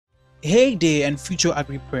Hey there and future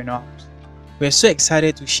agripreneurs. We're so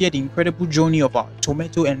excited to share the incredible journey of our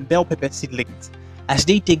tomato and bell pepper seedlings as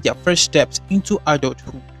they take their first steps into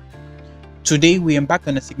adulthood. Today we embark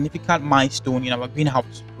on a significant milestone in our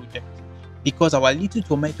greenhouse project because our little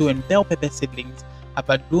tomato and bell pepper seedlings have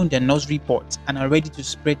outgrown their nursery pots and are ready to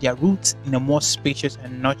spread their roots in a more spacious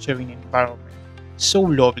and nurturing environment. So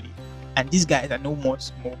lovely, and these guys are no more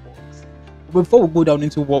small boys. But before we go down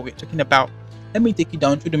into what we're talking about, let me take you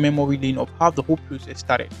down to the memory lane of how the whole process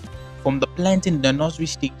started, from the planting in the nursery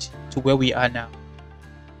stage to where we are now.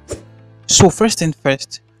 So first thing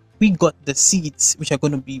first, we got the seeds which are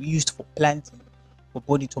going to be used for planting for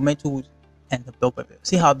both the tomatoes and the bell pepper.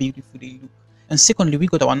 See how beautiful they look. And secondly, we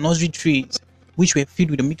got our nursery trays which were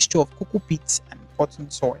filled with a mixture of cocoa pits and potting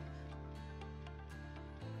soil.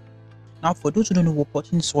 Now, for those who don't know what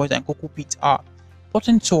potting soil and cocoa pits are,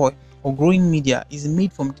 potting soil or growing media is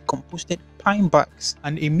made from decomposed pine barks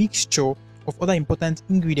and a mixture of other important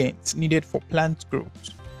ingredients needed for plant growth,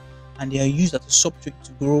 and they are used as a substrate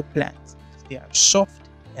to grow plants. They are soft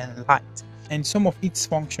and light, and some of its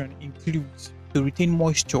function includes to retain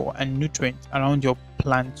moisture and nutrients around your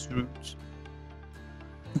plant's roots.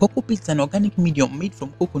 Cocoa peat is an organic medium made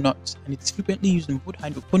from coconuts, and it's frequently used in both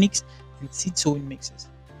hydroponics and seed sowing mixes.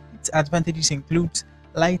 Its advantages include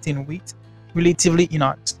light in weight, relatively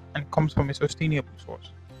inert, and comes from a sustainable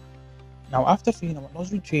source. Now, after filling our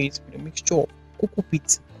nursery trays with a mixture of cocoa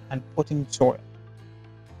peat and potting soil,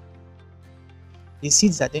 the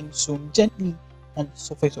seeds are then sown gently on the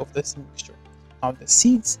surface of this mixture. Now, the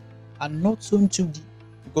seeds are not sown too deep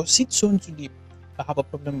because seeds sown too deep have a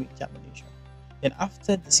problem with germination. Then,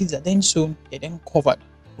 after the seeds are then sown, they're then covered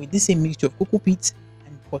with the same mixture of cocoa peat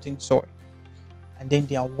and potting soil, and then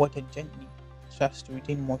they are watered gently so as to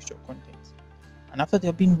retain moisture content. And after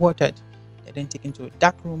they're being watered, they're then taken to a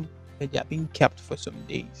dark room where they are being kept for some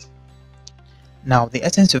days. Now, the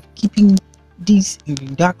essence of keeping these in the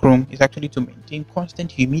dark room is actually to maintain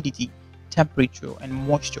constant humidity, temperature, and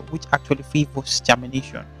moisture, which actually favors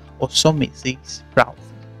germination, or some may say sprouting.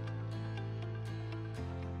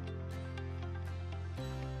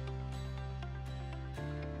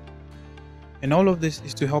 And all of this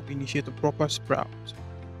is to help initiate a proper sprout.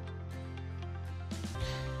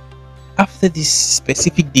 After these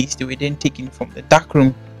specific days, they were then taken from the dark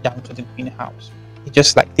room down to the greenhouse. It's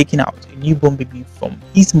just like taking out a newborn baby from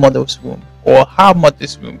his mother's womb or her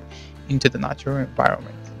mother's womb into the natural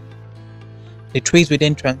environment. The trays were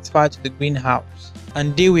then transferred to the greenhouse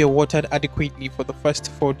and they were watered adequately for the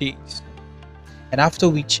first 4 days. And after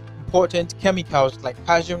which, important chemicals like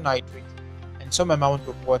calcium nitrate and some amount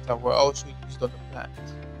of water were also used on the plant.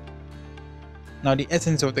 Now, the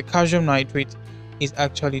essence of the calcium nitrate is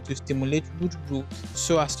actually to stimulate root growth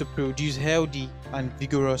so as to produce healthy and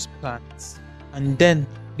vigorous plants. And then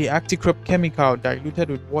the anti-crop chemical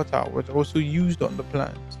diluted with water was also used on the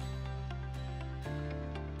plant.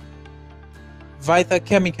 Vital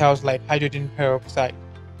chemicals like hydrogen peroxide,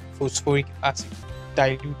 phosphoric acid,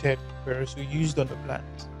 diluted were also used on the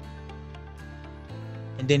plant.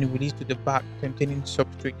 And then released to the bag containing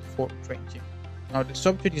substrate for drenching. Now, the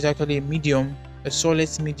substrate is actually a solid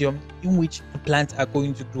medium in which the plants are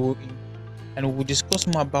going to grow in, and we will discuss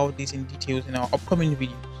more about this in details in our upcoming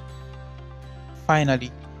videos.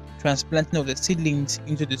 Finally, transplanting of the seedlings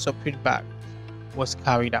into the substrate bag was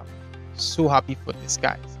carried out. So happy for these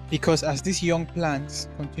guys, because as these young plants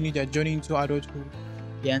continue their journey into adulthood,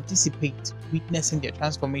 they anticipate witnessing their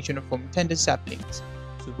transformation from tender saplings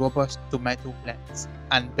to robust tomato plants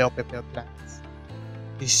and bell pepper plants.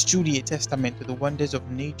 It's truly a testament to the wonders of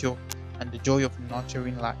nature and the joy of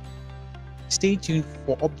nurturing life. Stay tuned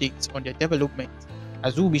for updates on their development,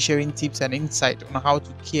 as we'll be sharing tips and insight on how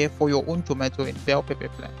to care for your own tomato and bell pepper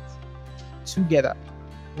plants. Together,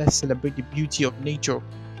 let's celebrate the beauty of nature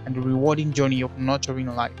and the rewarding journey of nurturing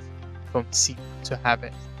life from seed to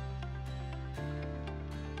harvest.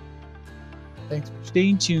 Thanks for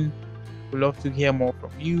staying tuned. We'd love to hear more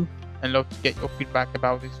from you and love to get your feedback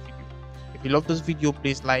about this video. If you love this video,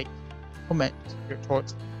 please like, comment your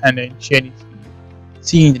thoughts, and then share this video.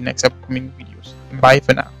 See you in the next upcoming videos. Bye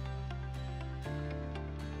for now.